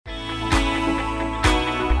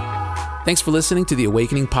Thanks for listening to the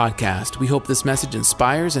Awakening Podcast. We hope this message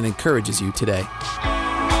inspires and encourages you today.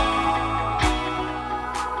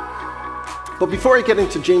 But before I get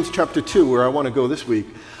into James chapter 2, where I want to go this week,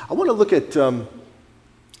 I want to look at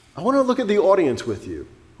the audience with you.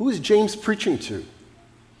 Who is James preaching to?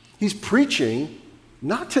 He's preaching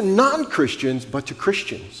not to non-Christians, but to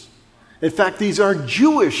Christians. In fact, these are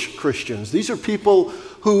Jewish Christians. These are people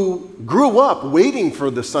who grew up waiting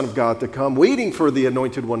for the Son of God to come, waiting for the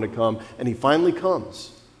Anointed One to come, and he finally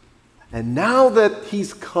comes. And now that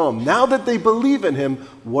he's come, now that they believe in him,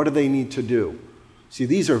 what do they need to do? See,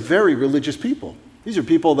 these are very religious people. These are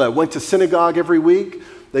people that went to synagogue every week.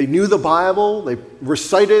 They knew the Bible. They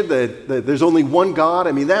recited that there's only one God.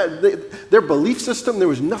 I mean, their belief system, there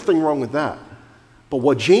was nothing wrong with that. But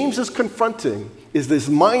what James is confronting is this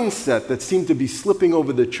mindset that seemed to be slipping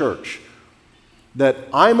over the church, that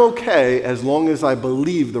I'm okay as long as I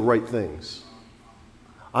believe the right things.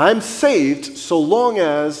 I'm saved so long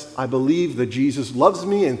as I believe that Jesus loves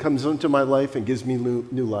me and comes into my life and gives me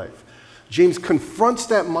new life. James confronts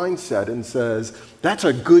that mindset and says, that's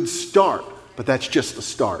a good start, but that's just the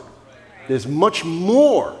start. There's much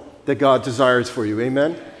more that God desires for you,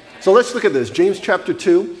 amen? So let's look at this, James chapter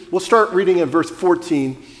 2. We'll start reading at verse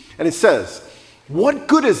 14, and it says, what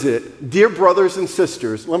good is it, dear brothers and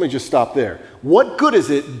sisters? Let me just stop there. What good is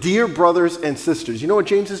it, dear brothers and sisters? You know what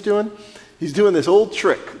James is doing? He's doing this old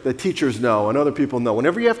trick that teachers know and other people know.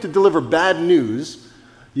 Whenever you have to deliver bad news,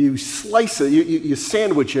 you slice it, you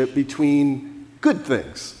sandwich it between good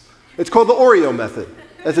things. It's called the Oreo method.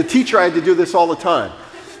 As a teacher, I had to do this all the time.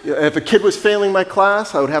 If a kid was failing my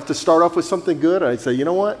class, I would have to start off with something good. I'd say, you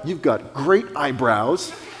know what? You've got great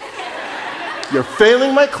eyebrows. You're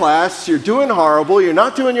failing my class. You're doing horrible. You're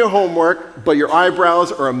not doing your homework, but your eyebrows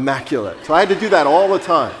are immaculate. So I had to do that all the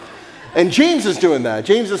time. And James is doing that.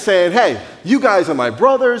 James is saying, hey, you guys are my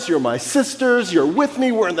brothers. You're my sisters. You're with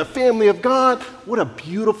me. We're in the family of God. What a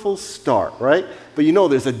beautiful start, right? But you know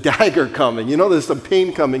there's a dagger coming. You know there's some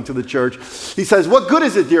pain coming to the church. He says, what good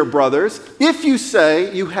is it, dear brothers, if you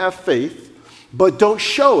say you have faith, but don't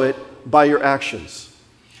show it by your actions?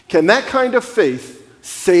 Can that kind of faith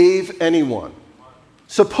save anyone?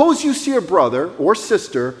 Suppose you see a brother or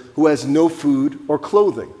sister who has no food or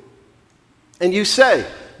clothing, and you say,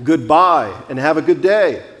 goodbye and have a good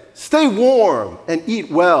day. Stay warm and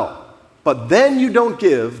eat well. But then you don't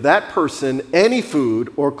give that person any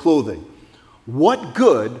food or clothing. What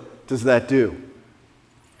good does that do?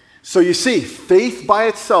 So you see, faith by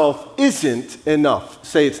itself isn't enough.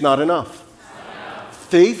 Say it's not enough.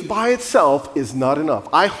 Faith by itself is not enough.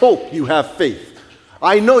 I hope you have faith.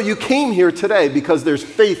 I know you came here today because there's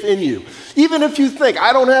faith in you. Even if you think,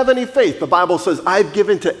 I don't have any faith, the Bible says, I've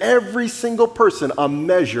given to every single person a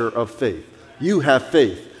measure of faith. You have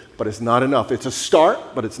faith, but it's not enough. It's a start,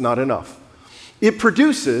 but it's not enough. It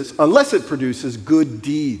produces, unless it produces good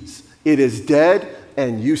deeds, it is dead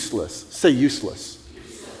and useless. Say useless.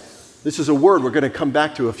 This is a word we're going to come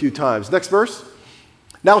back to a few times. Next verse.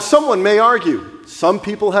 Now someone may argue, some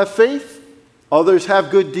people have faith, others have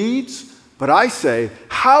good deeds. But I say,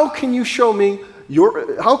 how can you show me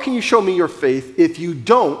your faith if you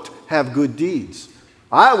don't have good deeds?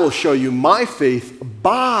 I will show you my faith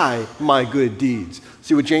by my good deeds.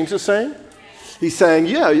 See what James is saying? He's saying,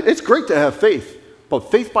 yeah, it's great to have faith, but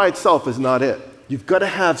faith by itself is not it. You've got to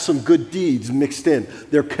have some good deeds mixed in.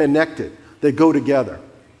 They're connected. They go together.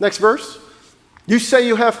 Next verse. You say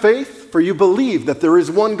you have faith, for you believe that there is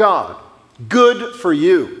one God. Good for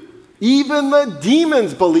you. Even the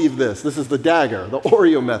demons believe this. This is the dagger, the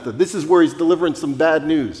Oreo method. This is where he's delivering some bad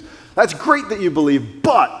news. That's great that you believe,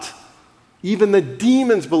 but even the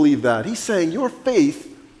demons believe that. He's saying your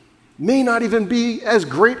faith may not even be as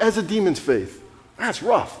great as a demon's faith. That's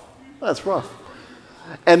rough. That's rough.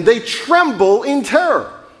 And they tremble in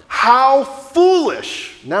terror. How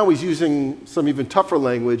foolish. Now he's using some even tougher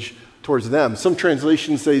language towards them. Some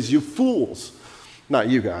translations says, you fools. Not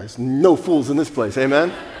you guys. No fools in this place.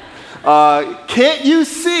 Amen? Can't you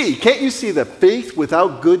see that faith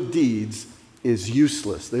without good deeds is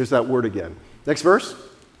useless? There's that word again. Next verse.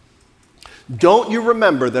 Don't you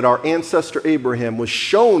remember that our ancestor Abraham was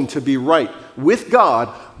shown to be right with God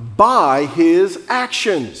by his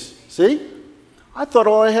actions? See? I thought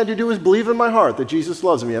all I had to do was believe in my heart that Jesus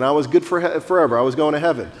loves me and I was good forever. I was going to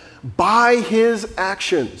heaven. By his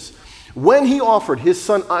actions. When he offered his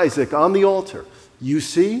son Isaac on the altar, you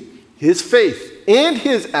see, his faith and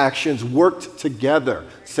his actions worked together.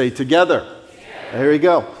 Say together. There you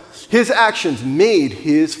go. His actions made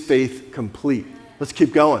his faith complete. Let's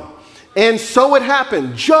keep going. And so it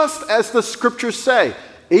happened, just as the scriptures say.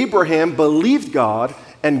 Abraham believed God,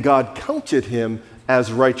 and God counted him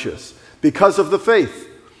as righteous. because of the faith.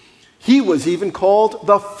 He was even called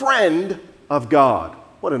the friend of God.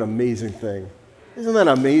 What an amazing thing. Isn't that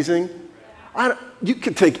amazing? You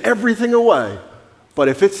could take everything away, but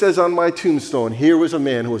if it says on my tombstone, here was a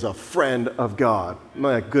man who was a friend of God,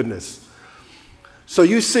 my goodness. So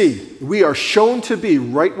you see, we are shown to be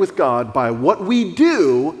right with God by what we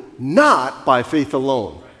do, not by faith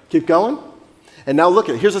alone. Keep going. And now look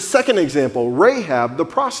at it. Here's a second example. Rahab, the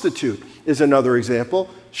prostitute, is another example.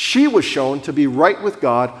 She was shown to be right with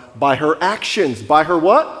God by her actions. By her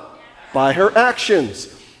what? By her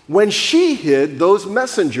actions. When she hid those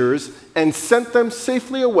messengers and sent them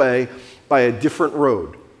safely away by a different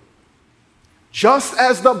road. Just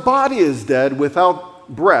as the body is dead without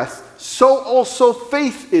breath, so also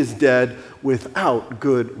faith is dead without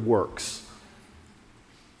good works.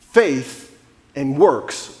 Faith and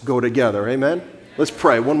works go together. Amen? Let's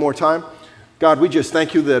pray one more time. God, we just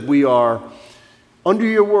thank you that we are under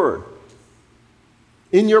your word,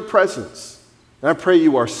 in your presence. And I pray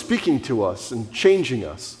you are speaking to us and changing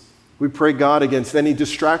us. We pray, God, against any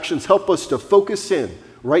distractions. Help us to focus in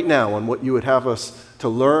right now on what you would have us to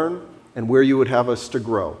learn and where you would have us to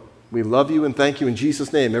grow. We love you and thank you in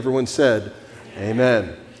Jesus' name. Everyone said,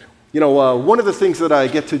 amen. You know, one of the things that I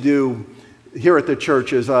get to do here at the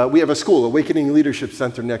church is we have a school, Awakening Leadership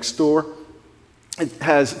Center next door. It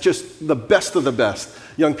has just the best of the best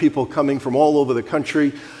young people coming from all over the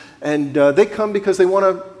country. And they come because they want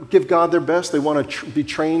to give God their best. They want to be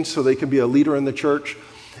trained so they can be a leader in the church.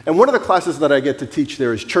 And one of the classes that I get to teach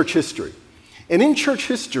there is church history. And in church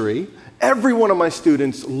history, every one of my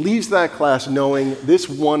students leaves that class knowing this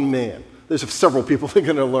one man. There's several people they're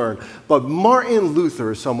going to learn. But Martin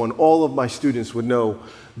Luther is someone all of my students would know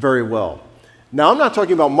very well. Now, I'm not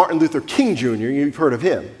talking about Martin Luther King Jr. You've heard of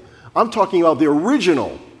him. I'm talking about the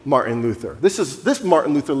original Martin Luther. This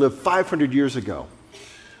Martin Luther lived 500 years ago.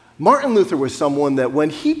 Martin Luther was someone that when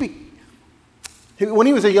he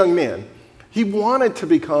was a young man, he wanted to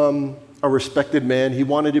become a respected man. He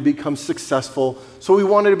wanted to become successful, so he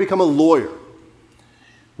wanted to become a lawyer.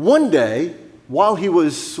 One day, while he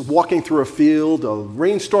was walking through a field, a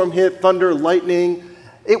rainstorm hit, thunder, lightning.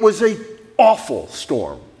 It was an awful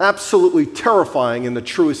storm, absolutely terrifying in the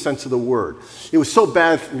truest sense of the word. It was so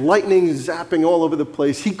bad, lightning zapping all over the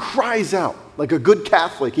place. He cries out, like a good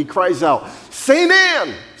Catholic, he cries out, "Saint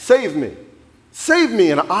Anne, save me. Save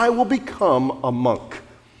me, and I will become a monk."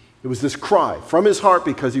 It was this cry from his heart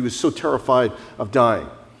because he was so terrified of dying.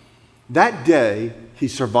 That day, he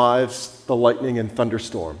survives the lightning and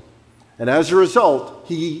thunderstorm. And as a result,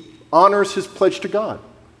 he honors his pledge to God.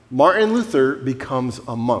 Martin Luther becomes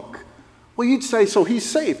a monk. Well, you'd say, so he's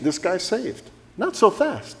saved. This guy's saved. Not so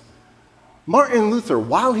fast. Martin Luther,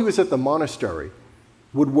 while he was at the monastery,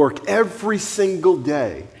 would work every single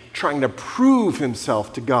day trying to prove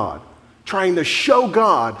himself to God, trying to show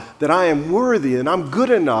God that I am worthy and I'm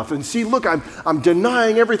good enough. And see, look, I'm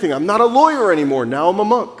denying everything. I'm not a lawyer anymore. Now I'm a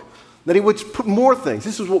monk. Then he would put more things.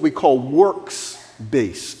 This is what we call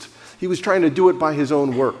works-based. He was trying to do it by his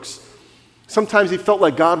own works. Sometimes he felt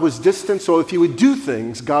like God was distant, so if he would do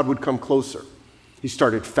things, God would come closer. He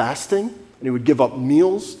started fasting, and he would give up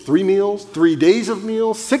meals, 3 days of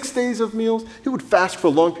meals, 6 days of meals. He would fast for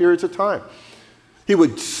long periods of time. He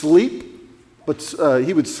would sleep, but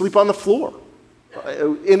he would sleep on the floor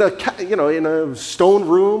in a stone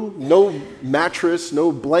room, no mattress,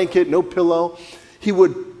 no blanket, no pillow. He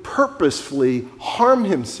would purposefully harm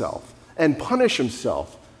himself and punish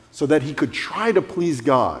himself so that he could try to please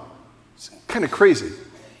God. It's kind of crazy.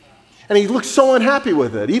 And he looked so unhappy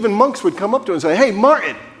with it. Even monks would come up to him and say, "Hey,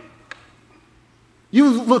 Martin, you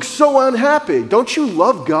look so unhappy. Don't you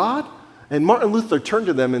love God?" And Martin Luther turned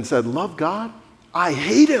to them and said, "Love God? I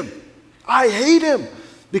hate him. I hate him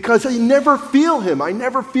because I never feel him. I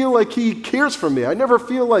never feel like he cares for me. I never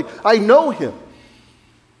feel like I know him."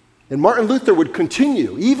 And Martin Luther would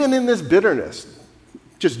continue, even in this bitterness,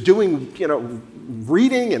 just doing,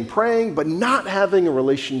 reading and praying, but not having a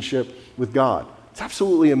relationship with God. It's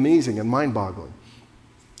absolutely amazing and mind-boggling.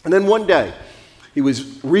 And then one day, he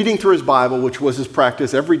was reading through his Bible, which was his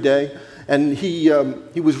practice every day, and he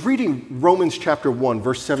was reading Romans chapter 1,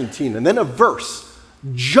 verse 17, and then a verse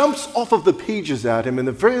jumps off of the pages at him,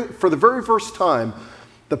 and for the very first time,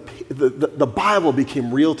 the Bible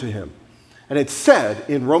became real to him. And it said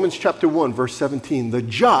in Romans chapter 1, verse 17, "The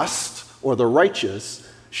just, or the righteous,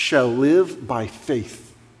 shall live by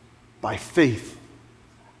faith." By faith.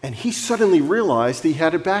 And he suddenly realized he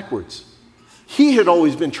had it backwards. He had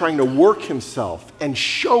always been trying to work himself and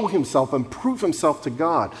show himself and prove himself to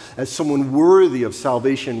God as someone worthy of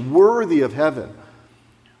salvation, worthy of heaven.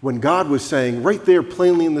 When God was saying right there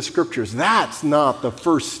plainly in the scriptures, that's not the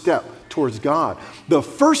first step towards God. The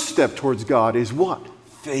first step towards God is what?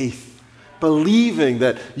 Faith. Believing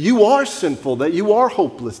that you are sinful, that you are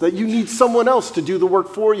hopeless, that you need someone else to do the work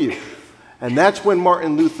for you. And that's when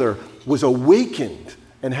Martin Luther was awakened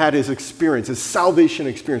and had his experience, his salvation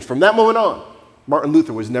experience. From that moment on, Martin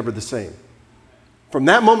Luther was never the same. From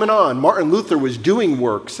that moment on, Martin Luther was doing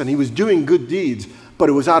works and he was doing good deeds, but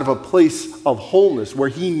it was out of a place of wholeness where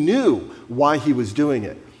he knew why he was doing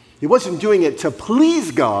it. He wasn't doing it to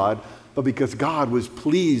please God, but because God was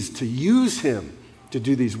pleased to use him to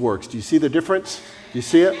do these works. Do you see the difference? Do you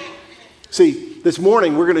see it? See, this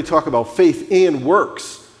morning we're going to talk about faith and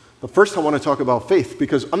works. But first I want to talk about faith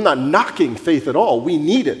because I'm not knocking faith at all. We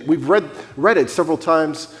need it. We've read it several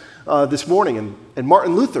times this morning, and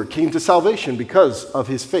Martin Luther came to salvation because of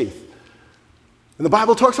his faith. And the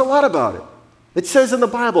Bible talks a lot about it. It says in the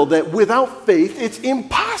Bible that without faith, it's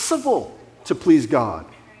impossible to please God.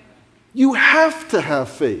 You have to have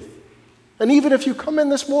faith. And even if you come in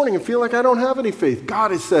this morning and feel like I don't have any faith,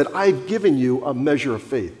 God has said, I've given you a measure of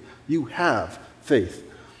faith. You have faith.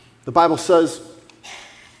 The Bible says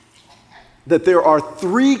that there are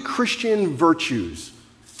 3 Christian virtues: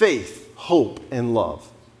 faith, hope, and love.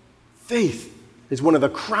 Faith is one of the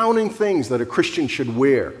crowning things that a Christian should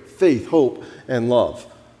wear. Faith, hope, and love.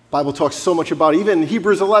 The Bible talks so much about it. Even in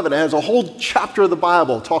Hebrews 11, it has a whole chapter of the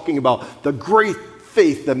Bible talking about the great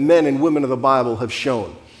faith that men and women of the Bible have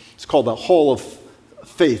shown. It's called the Hall of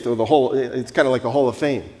Faith, or it's kind of like a Hall of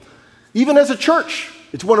Fame. Even as a church,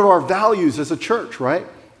 it's one of our values as a church, right?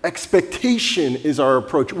 Expectation is our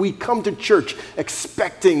approach. We come to church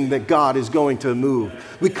expecting that God is going to move.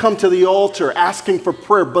 We come to the altar asking for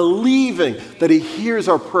prayer, believing that he hears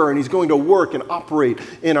our prayer and he's going to work and operate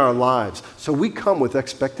in our lives. So we come with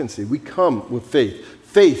expectancy. We come with faith.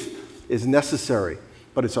 Faith is necessary,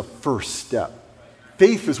 but it's a first step.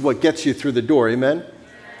 Faith is what gets you through the door, amen?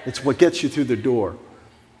 It's what gets you through the door.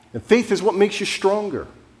 And faith is what makes you stronger.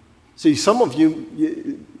 See, some of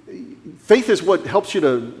you, faith is what helps you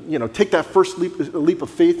to, take that first leap of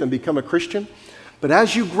faith and become a Christian. But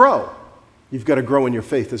as you grow, you've got to grow in your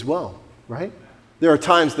faith as well, right? There are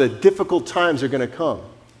times that difficult times are going to come.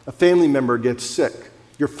 A family member gets sick.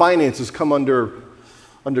 Your finances come under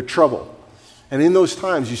trouble. And in those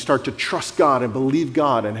times, you start to trust God and believe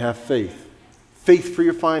God and have faith. Faith for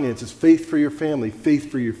your finances, faith for your family,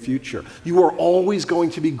 faith for your future. You are always going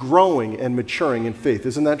to be growing and maturing in faith.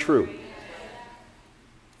 Isn't that true?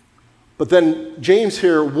 But then James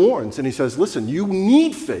here warns, and he says, listen, you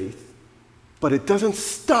need faith, but it doesn't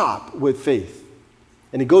stop with faith.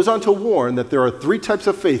 And he goes on to warn that there are 3 types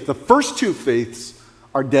of faith. The first 2 faiths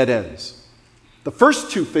are dead ends. The first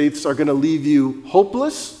 2 faiths are going to leave you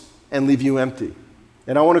hopeless and leave you empty.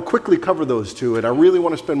 And I want to quickly cover those 2, and I really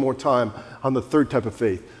want to spend more time on the third type of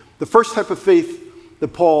faith. The first type of faith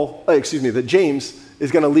that James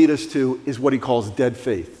is going to lead us to is what he calls dead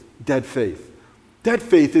faith. Dead faith. Dead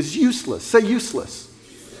faith is useless. Say useless.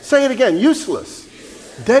 Say it again, useless.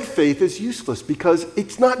 Dead faith is useless because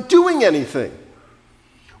it's not doing anything.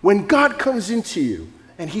 When God comes into you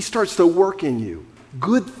and he starts to work in you,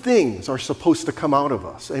 good things are supposed to come out of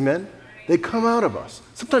us. Amen? They come out of us.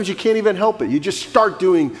 Sometimes you can't even help it. You just start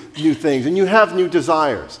doing new things and you have new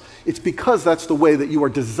desires. It's because that's the way that you are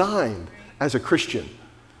designed as a Christian.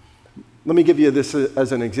 Let me give you this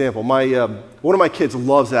as an example. One of my kids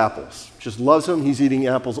loves apples. Just loves them. He's eating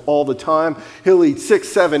apples all the time. He'll eat 6,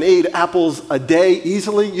 7, 8 apples a day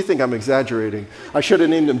easily. You think I'm exaggerating. I should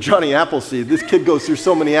have named him Johnny Appleseed. This kid goes through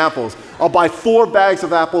so many apples. I'll buy 4 bags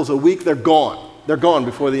of apples a week. They're gone. They're gone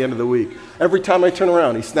before the end of the week. Every time I turn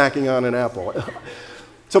around, he's snacking on an apple.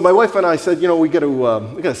 So my wife and I said, we got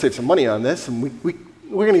to save some money on this, and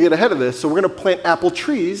we're going to get ahead of this, so we're going to plant apple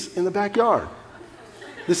trees in the backyard.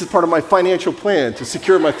 This is part of my financial plan to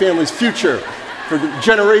secure my family's future for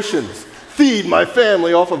generations. Feed my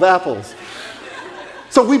family off of apples.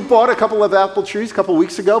 So we bought a couple of apple trees a couple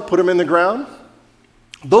weeks ago, put them in the ground.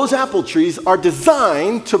 Those apple trees are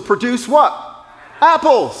designed to produce what?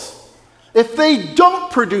 Apples. If they don't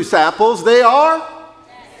produce apples, they are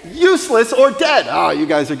useless or dead. You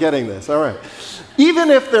guys are getting this. All right. Even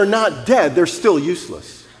if they're not dead, they're still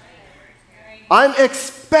useless. I'm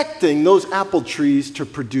expecting those apple trees to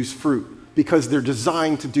produce fruit because they're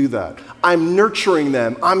designed to do that. I'm nurturing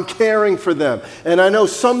them. I'm caring for them. And I know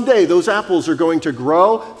someday those apples are going to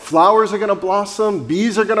grow, flowers are going to blossom,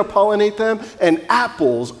 bees are going to pollinate them, and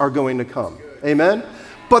apples are going to come. Amen?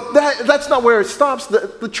 But that's not where it stops.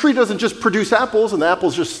 The tree doesn't just produce apples and the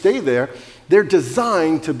apples just stay there. They're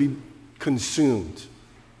designed to be consumed.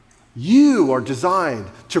 You are designed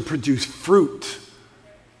to produce fruit.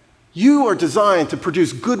 You are designed to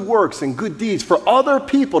produce good works and good deeds for other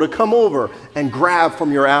people to come over and grab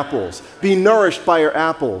from your apples, be nourished by your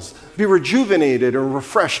apples, be rejuvenated or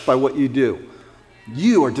refreshed by what you do.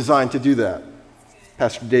 You are designed to do that.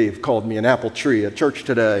 Pastor Dave called me an apple tree at church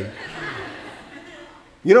today.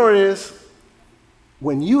 You know what it is?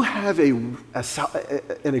 When you have an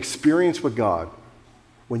experience with God,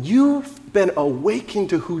 when you've been awakened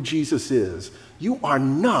to who Jesus is, you are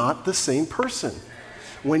not the same person.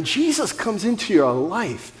 When Jesus comes into your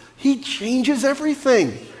life, he changes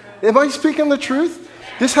everything. Am I speaking the truth?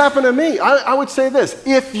 This happened to me. I would say this: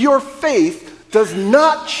 if your faith does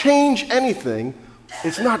not change anything,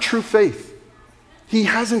 it's not true faith. He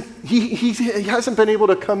hasn't been able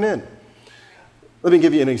to come in. Let me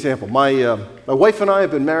give you an example. My wife and I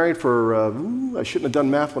have been married for, I shouldn't have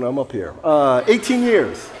done math when I'm up here, 18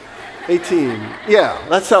 years. 18, yeah,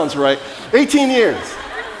 that sounds right. 18 years.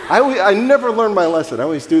 I never learned my lesson. I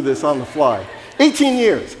always do this on the fly. 18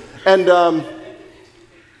 years. And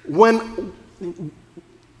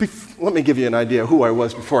let me give you an idea of who I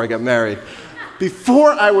was before I got married.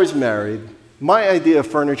 Before I was married, my idea of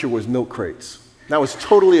furniture was milk crates. That was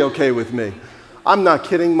totally okay with me. I'm not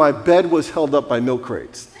kidding. My bed was held up by milk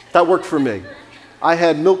crates. That worked for me. I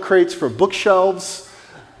had milk crates for bookshelves.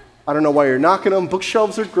 I don't know why you're knocking them.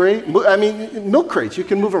 Bookshelves are great. I mean, milk crates, you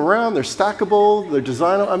can move them around. They're stackable. They're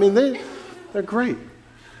designable. I mean, they're great.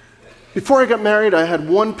 Before I got married, I had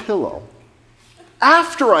one pillow.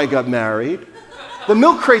 After I got married, the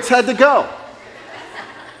milk crates had to go.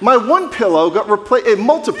 My one pillow got replaced. It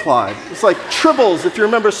multiplied. It's like tribbles, if you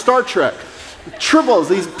remember Star Trek. Tribbles,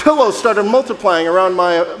 these pillows started multiplying around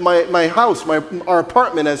my house, our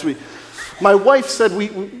apartment as my wife said,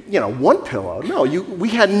 one pillow? No, we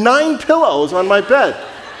had 9 pillows on my bed.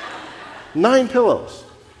 9 pillows.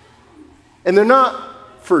 And they're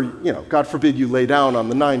not for, God forbid you lay down on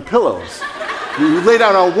the 9 pillows. You lay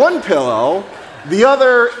down on one pillow, the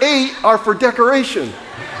other 8 are for decoration.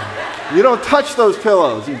 You don't touch those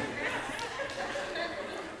pillows.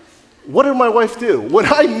 What did my wife do? When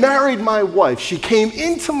I married my wife, she came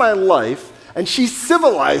into my life and she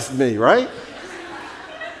civilized me, right?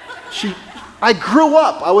 I grew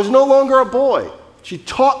up. I was no longer a boy. She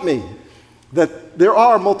taught me that there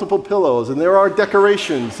are multiple pillows and there are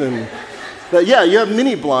decorations and that, yeah, you have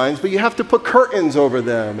mini blinds, but you have to put curtains over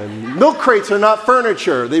them. And milk crates are not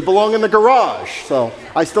furniture. They belong in the garage. So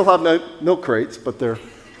I still have milk crates, but they're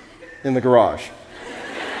in the garage.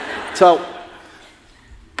 So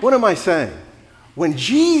what am I saying? When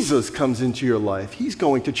Jesus comes into your life, he's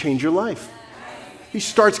going to change your life. He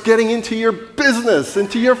starts getting into your business,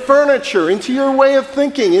 into your furniture, into your way of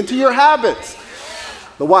thinking, into your habits.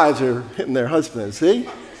 The wives are hitting their husbands, see?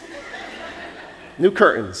 New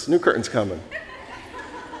curtains coming.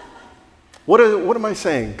 What am I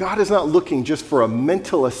saying? God is not looking just for a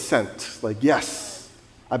mental assent, like, yes,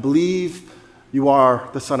 I believe you are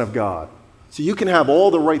the Son of God. So you can have all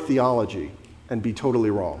the right theology and be totally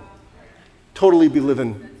wrong. Totally be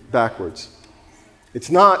living backwards. It's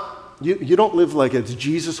not, you don't live like it's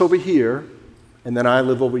Jesus over here and then I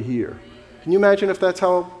live over here. Can you imagine if that's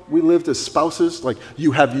how we lived as spouses? Like,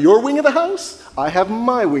 you have your wing of the house, I have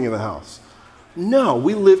my wing of the house. No,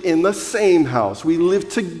 we live in the same house. We live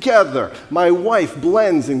together. My wife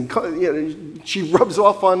blends and she rubs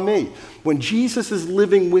off on me. When Jesus is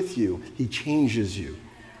living with you, he changes you.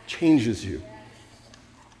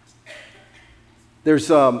 There's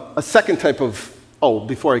a second type of,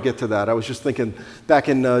 before I get to that, I was just thinking back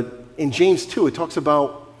in James 2, it talks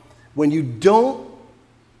about when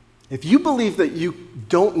if you believe that you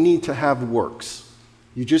don't need to have works,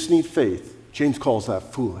 you just need faith, James calls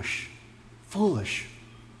that foolish. Foolish.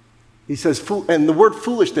 He says, and the word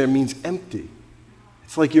foolish there means empty.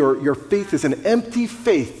 It's like your faith is an empty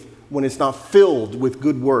faith when it's not filled with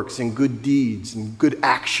good works and good deeds and good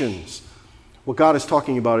actions. What God is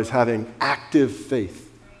talking about is having active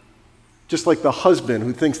faith. Just like the husband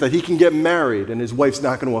who thinks that he can get married and his wife's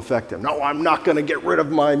not going to affect him. No, I'm not going to get rid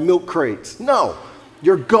of my milk crates. No,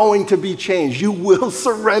 you're going to be changed. You will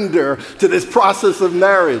surrender to this process of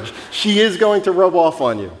marriage. She is going to rub off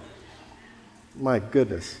on you. My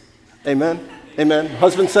goodness. Amen? Amen.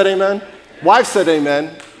 Husband said amen. Wife said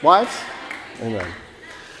amen. Wives? Amen.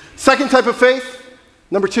 Second type of faith,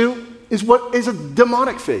 number 2, is what is a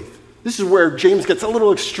demonic faith. This is where James gets a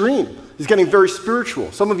little extreme. He's getting very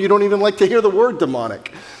spiritual. Some of you don't even like to hear the word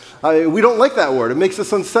demonic. We don't like that word. It makes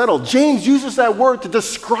us unsettled. James uses that word to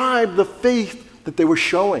describe the faith that they were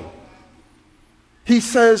showing. He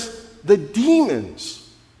says the demons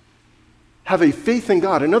have a faith in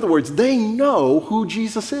God. In other words, they know who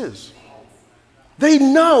Jesus is. They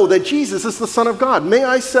know that Jesus is the Son of God. May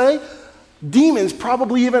I say, demons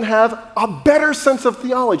probably even have a better sense of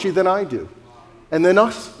theology than I do, and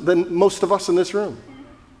than most of us in this room.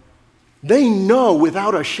 They know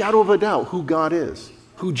without a shadow of a doubt who God is,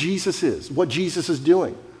 who Jesus is, what Jesus is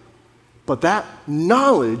doing. But that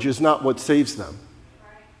knowledge is not what saves them.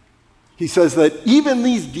 He says that even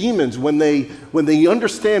these demons, when they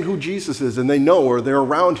understand who Jesus is and they know or they're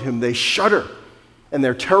around him, they shudder and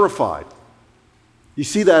they're terrified. You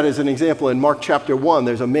see that as an example in Mark chapter 1.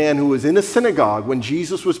 There's a man who was in a synagogue when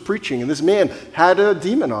Jesus was preaching, and this man had a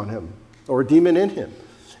demon on him, or a demon in him.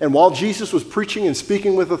 And while Jesus was preaching and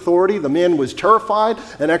speaking with authority, the man was terrified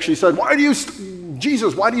and actually said,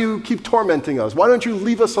 Jesus, why do you keep tormenting us? Why don't you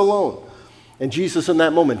leave us alone? And Jesus in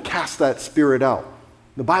that moment cast that spirit out.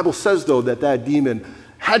 The Bible says, though, that demon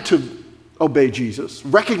had to obey Jesus,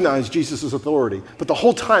 recognize Jesus' authority, but the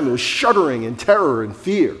whole time it was shuddering in terror and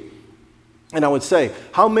fear. And I would say,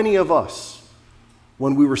 how many of us,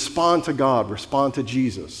 when we respond to God, respond to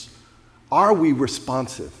Jesus, are we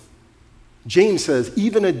responsive? James says,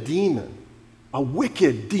 even a demon, a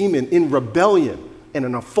wicked demon in rebellion and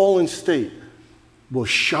in a fallen state will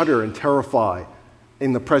shudder and terrify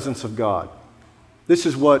in the presence of God. This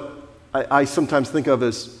is what I sometimes think of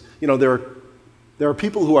as, there are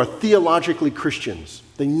people who are theologically Christians.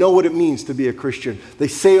 They know what it means to be a Christian. They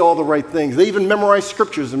say all the right things. They even memorize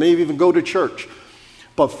scriptures and maybe even go to church.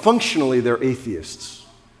 But functionally, they're atheists.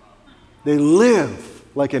 They live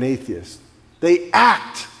like an atheist. They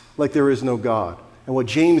act like there is no God. And what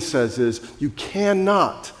James says is, you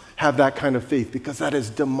cannot have that kind of faith because that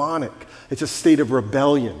is demonic. It's a state of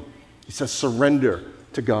rebellion. He says surrender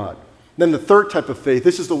to God. Then the third type of faith,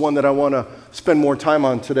 this is the one that I want to spend more time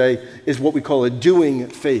on today, is what we call a doing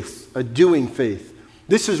faith. A doing faith.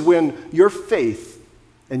 This is when your faith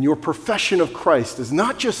and your profession of Christ is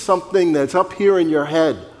not just something that's up here in your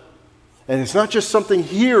head, and it's not just something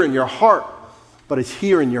here in your heart, but it's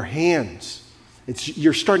here in your hands.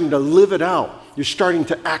 You're starting to live it out. You're starting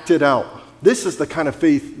to act it out. This is the kind of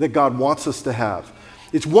faith that God wants us to have.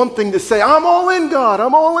 It's one thing to say, I'm all in God,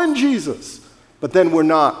 I'm all in Jesus. But then we're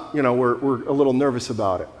not, we're a little nervous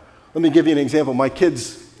about it. Let me give you an example. My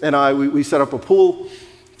kids and I, we set up a pool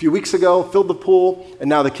a few weeks ago, filled the pool, and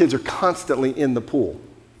now the kids are constantly in the pool.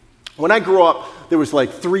 When I grew up, there was like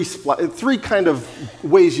three kind of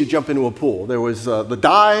ways you jump into a pool. There was the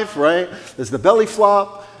dive, right? There's the belly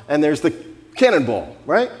flop, and there's the cannonball,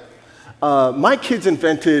 right? My kids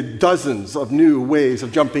invented dozens of new ways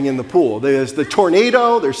of jumping in the pool. There's the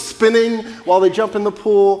tornado, there's spinning while they jump in the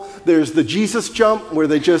pool. There's the Jesus jump where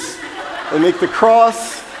they make the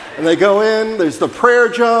cross and they go in. There's the prayer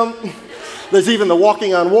jump. There's even the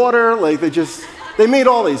walking on water. They made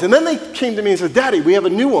all these. And then they came to me and said, Daddy, we have a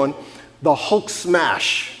new one, the Hulk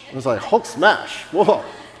Smash. I was like, Hulk Smash? Whoa,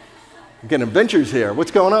 I'm getting adventures here.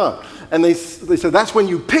 What's going on? And they said, that's when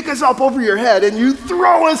you pick us up over your head and you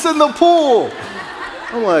throw us in the pool.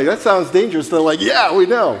 I'm like, that sounds dangerous. They're like, yeah, we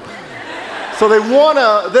know. So they're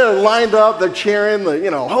lined up, they're cheering,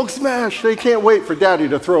 Hulk Smash. They can't wait for Daddy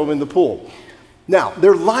to throw them in the pool. Now,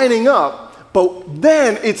 they're lining up, but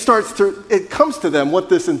then it comes to them what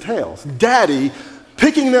this entails. Daddy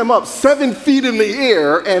picking them up 7 feet in the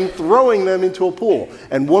air and throwing them into a pool.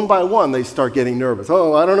 And one by one, they start getting nervous.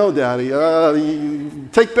 Oh, I don't know, Daddy.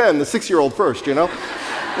 Take Ben, the 6-year-old first, They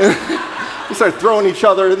start throwing each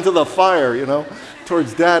other into the fire,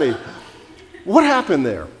 towards Daddy. What happened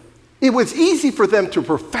there? It was easy for them to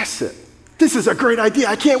profess it. This is a great idea.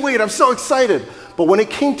 I can't wait. I'm so excited. But when it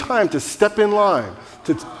came time to step in line,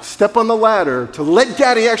 to step on the ladder, to let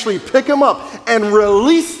Daddy actually pick them up and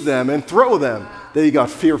release them and throw them, they got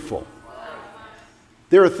fearful.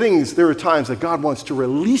 There are times that God wants to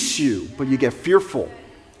release you, but you get fearful,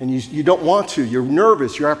 and you don't want to. You're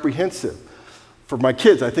nervous, you're apprehensive. For my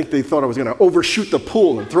kids, I think they thought I was going to overshoot the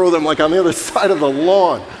pool and throw them like on the other side of the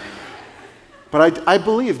lawn. But I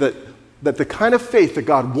believe that the kind of faith that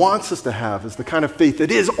God wants us to have is the kind of faith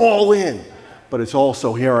that is all in, but it's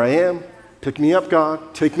also, here I am. Pick me up,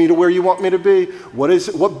 God. Take me to where you want me to be.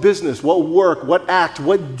 What business, what work, what act,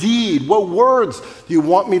 what deed, what words do you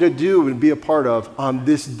want me to do and be a part of on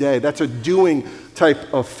this day? That's a doing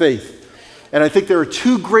type of faith. And I think there are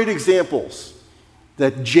 2 great examples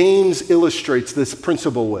that James illustrates this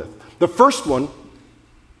principle with. The first one,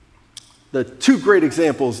 the 2 great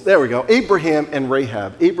examples, there we go, Abraham and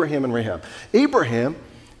Rahab. Abraham and Rahab. Abraham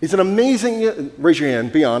is an amazing, raise your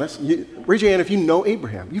hand, be honest. Raise your hand if you know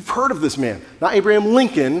Abraham. You've heard of this man. Not Abraham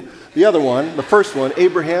Lincoln, the other one, the first one,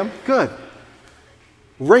 Abraham. Good.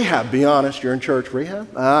 Rahab, be honest, you're in church.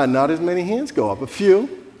 Rahab? Not as many hands go up, a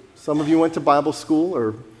few. Some of you went to Bible school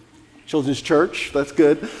or Children's Church, that's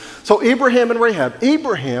good. So Abraham and Rahab,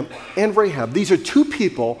 these are two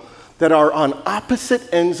people that are on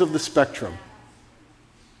opposite ends of the spectrum.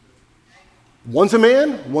 One's a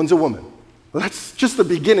man, one's a woman. Well, that's just the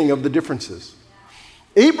beginning of the differences.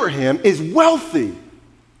 Abraham is wealthy.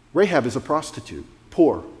 Rahab is a prostitute,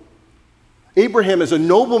 poor. Abraham is a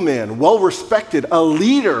nobleman, well-respected, a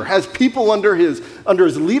leader, has people under his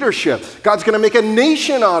leadership. God's going to make a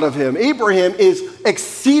nation out of him. Abraham is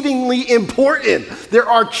exceedingly important. There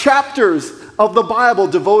are chapters of the Bible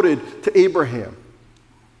devoted to Abraham.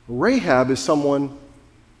 Rahab is someone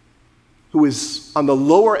who is on the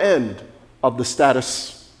lower end of the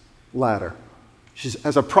status ladder. She's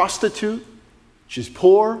as a prostitute, she's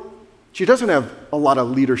poor, she doesn't have a lot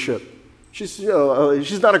of leadership. She's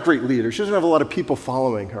not a great leader. She doesn't have a lot of people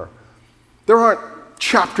following her. There aren't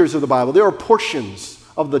chapters of the Bible. There are portions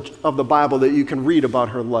of the Bible that you can read about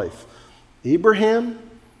her life. Abraham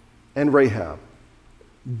and Rahab.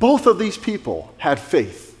 Both of these people had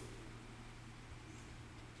faith.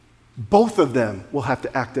 Both of them will have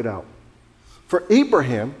to act it out. For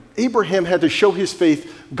Abraham had to show his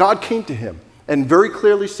faith. God came to him and very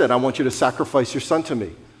clearly said, I want you to sacrifice your son to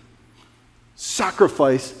me.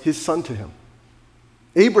 Sacrifice his son to him.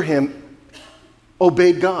 Abraham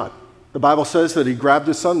obeyed God. The Bible says that he grabbed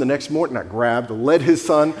his son the next morning, led his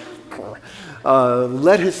son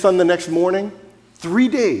the next morning, 3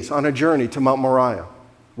 days on a journey to Mount Moriah.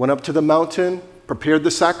 Went up to the mountain, prepared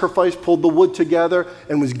the sacrifice, pulled the wood together,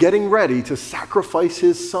 and was getting ready to sacrifice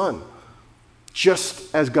his son,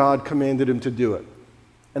 just as God commanded him to do it.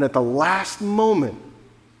 And at the last moment,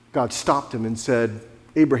 God stopped him and said,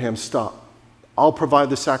 Abraham, stop. I'll provide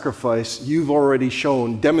the sacrifice. You've already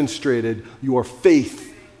demonstrated your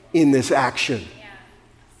faith in this action. Yeah.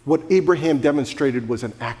 What Abraham demonstrated was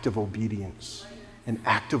an act of obedience. An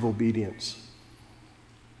act of obedience.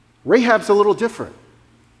 Rahab's a little different.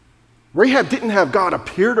 Rahab didn't have God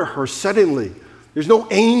appear to her suddenly. There's no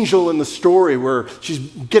angel in the story where she's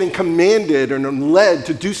getting commanded and led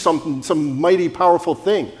to do some mighty, powerful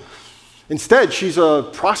thing. Instead, she's a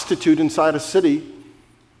prostitute inside a city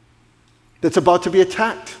that's about to be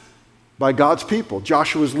attacked by God's people.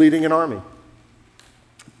 Joshua's leading an army.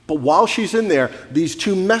 But while she's in there, these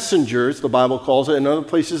two messengers, the Bible calls it, in other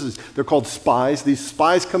places they're called spies. These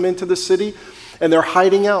spies come into the city and they're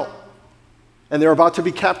hiding out. And they're about to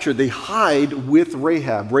be captured. They hide with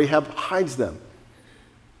Rahab. Rahab hides them.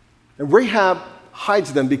 And Rahab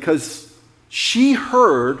hides them because she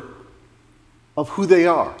heard of who they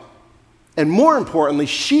are. And more importantly,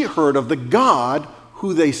 she heard of the God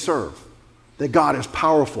who they serve. That God is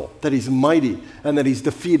powerful, that he's mighty, and that he's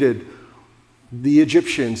defeated the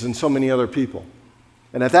Egyptians and so many other people.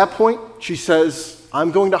 And at that point, she says,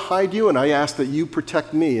 I'm going to hide you, and I ask that you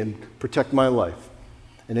protect me and protect my life.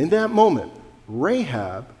 And in that moment,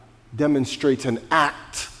 Rahab demonstrates an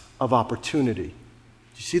act of opportunity.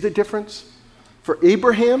 Do you see the difference? For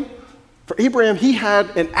Abraham, he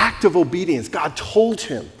had an act of obedience. God told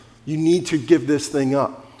him, you need to give this thing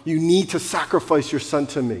up. You need to sacrifice your son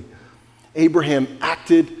to me. Abraham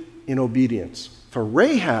acted in obedience. For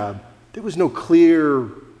Rahab, there was no clear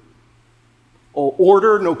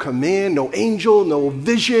order, no command, no angel, no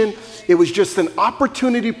vision. It was just an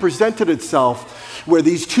opportunity presented itself where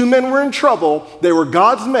these two men were in trouble. They were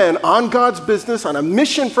God's men on God's business, on a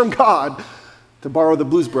mission from God, to borrow the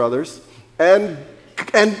Blues Brothers. And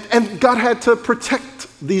God had to protect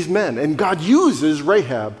these men. And God uses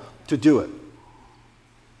Rahab to do it.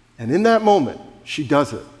 And in that moment, she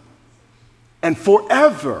does it. And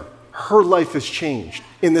forever, her life is changed.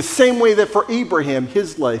 In the same way that for Abraham,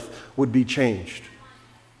 his life would be changed.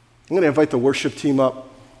 I'm going to invite the worship team up.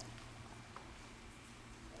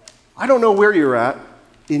 I don't know where you're at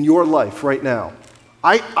in your life right now.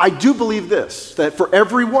 I do believe this, that for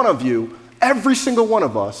every one of you, every single one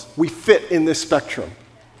of us, we fit in this spectrum.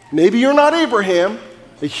 Maybe you're not Abraham,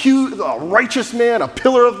 a righteous man, a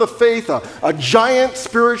pillar of the faith, a giant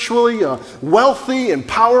spiritually, wealthy and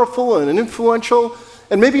powerful and influential.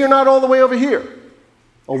 And maybe you're not all the way over here.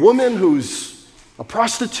 A woman who's a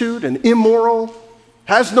prostitute and immoral,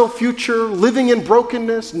 has no future, living in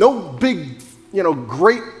brokenness, no big,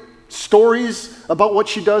 great stories about what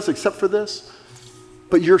she does except for this.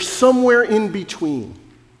 But you're somewhere in between.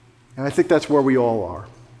 And I think that's where we all are.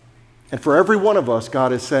 And for every one of us,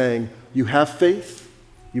 God is saying, you have faith,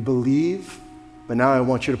 you believe, but now I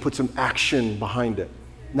want you to put some action behind it.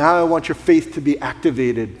 Now I want your faith to be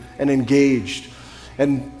activated and engaged.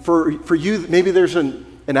 And for you, maybe there's an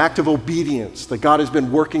act of obedience that God has been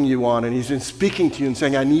working you on, and he's been speaking to you and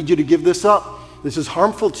saying, I need you to give this up. This is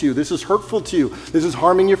harmful to you. This is hurtful to you. This is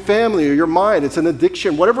harming your family or your mind. It's an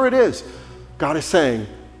addiction. Whatever it is, God is saying,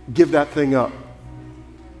 give that thing up.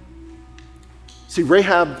 See,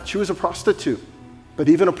 Rahab, she was a prostitute. But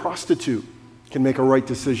even a prostitute can make a right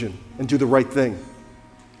decision and do the right thing.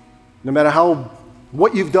 No matter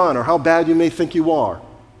what you've done or how bad you may think you are,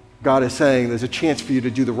 God is saying there's a chance for you to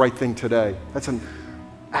do the right thing today. That's an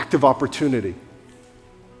active opportunity.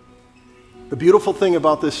 The beautiful thing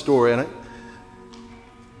about this story, and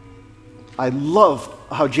I love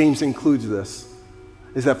how James includes this,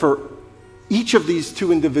 is that for each of these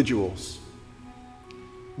two individuals,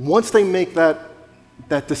 once they make that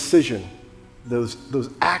decision, those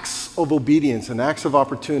acts of obedience and acts of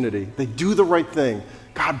opportunity, they do the right thing,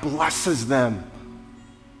 God blesses them.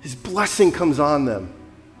 His blessing comes on them.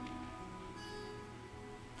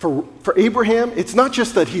 For Abraham, it's not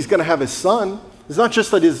just that he's going to have his son. It's not just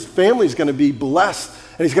that his family is going to be blessed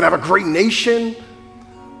and he's going to have a great nation.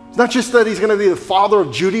 It's not just that he's going to be the father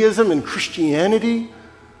of Judaism and Christianity.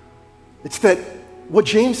 It's that what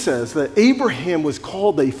James says, that Abraham was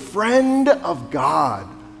called a friend of God.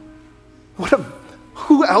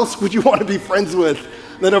 Who else would you want to be friends with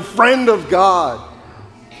than a friend of God?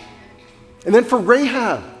 And then for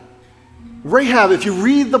Rahab, if you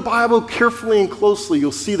read the Bible carefully and closely,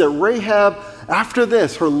 you'll see that Rahab, after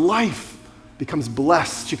this, her life becomes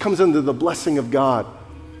blessed. She comes under the blessing of God.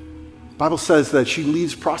 The Bible says that she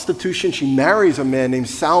leaves prostitution. She marries a man named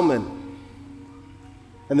Salmon.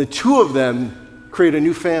 And the two of them create a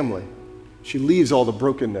new family. She leaves all the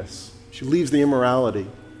brokenness. She leaves the immorality.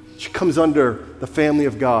 She comes under the family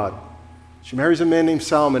of God. She marries a man named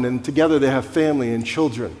Salmon, and together they have family and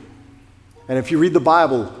children. And if you read the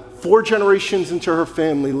Bible, 4 generations into her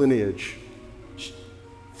family lineage,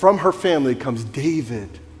 from her family comes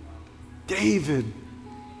David,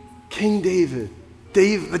 King David,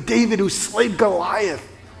 the David who slayed Goliath,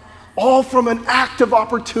 all from an act of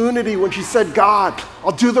opportunity when she said, God,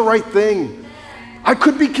 I'll do the right thing. I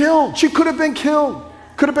could be killed. She could have been killed,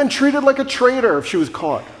 could have been treated like a traitor if she was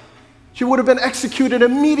caught. She would have been executed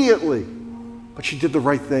immediately, but she did the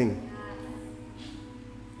right thing.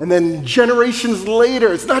 And then generations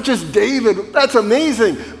later, it's not just David, that's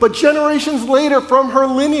amazing, but generations later from her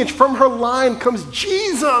lineage, from her line comes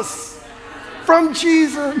Jesus. From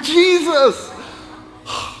Jesus.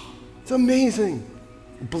 It's amazing.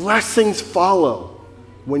 Blessings follow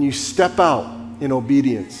when you step out in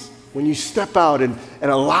obedience, when you step out and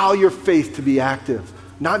allow your faith to be active,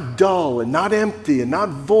 not dull and not empty and not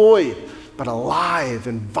void, but alive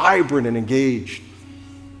and vibrant and engaged.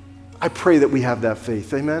 I pray that we have that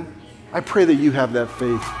faith, amen? I pray that you have that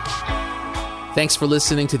faith. Thanks for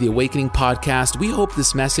listening to the Awakening Podcast. We hope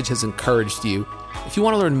this message has encouraged you. If you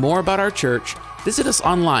want to learn more about our church, visit us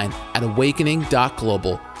online at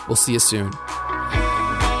awakening.global. We'll see you soon.